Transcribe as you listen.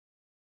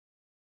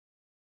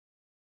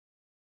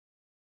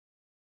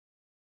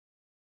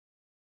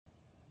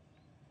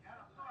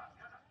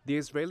The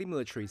Israeli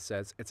military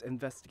says it's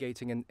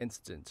investigating an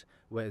incident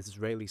where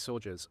Israeli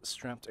soldiers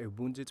strapped a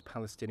wounded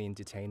Palestinian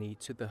detainee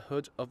to the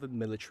hood of a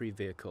military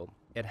vehicle.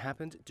 It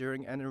happened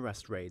during an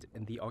arrest raid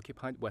in the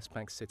occupied West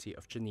Bank city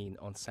of Jenin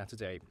on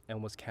Saturday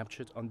and was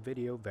captured on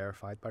video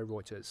verified by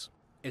Reuters.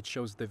 It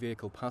shows the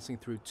vehicle passing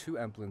through two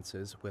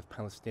ambulances with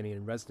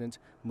Palestinian resident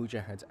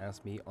Mujahid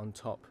Azmi on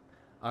top.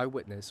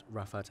 Eyewitness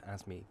Rafat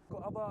Azmi.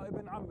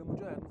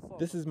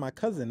 This is my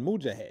cousin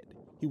Mujahid.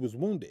 He was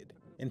wounded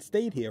and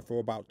stayed here for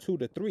about 2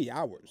 to 3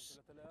 hours.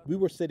 We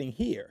were sitting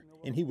here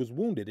and he was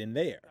wounded in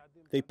there.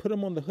 They put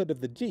him on the hood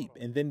of the Jeep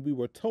and then we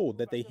were told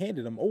that they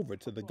handed him over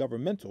to the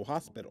governmental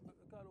hospital.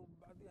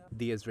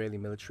 The Israeli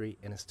military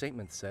in a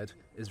statement said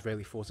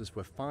Israeli forces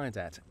were fired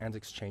at and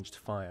exchanged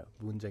fire,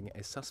 wounding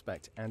a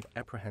suspect and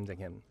apprehending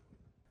him.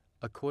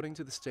 According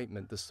to the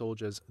statement, the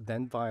soldiers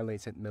then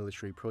violated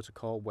military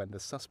protocol when the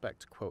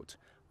suspect, quote,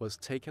 was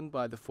taken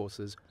by the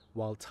forces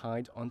while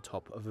tied on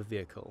top of a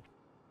vehicle.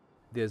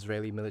 The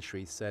Israeli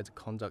military said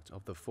conduct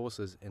of the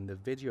forces in the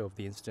video of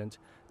the incident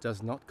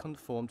does not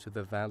conform to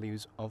the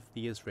values of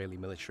the Israeli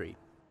military.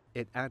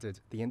 It added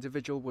the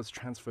individual was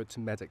transferred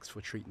to medics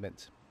for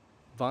treatment.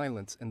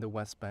 Violence in the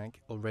West Bank,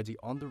 already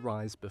on the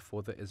rise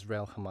before the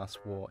Israel-Hamas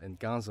war in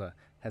Gaza,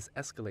 has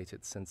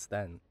escalated since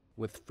then,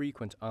 with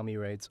frequent army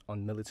raids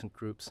on militant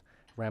groups,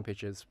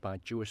 rampages by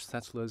Jewish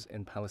settlers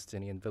in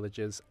Palestinian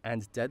villages,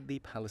 and deadly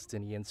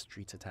Palestinian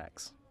street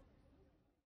attacks.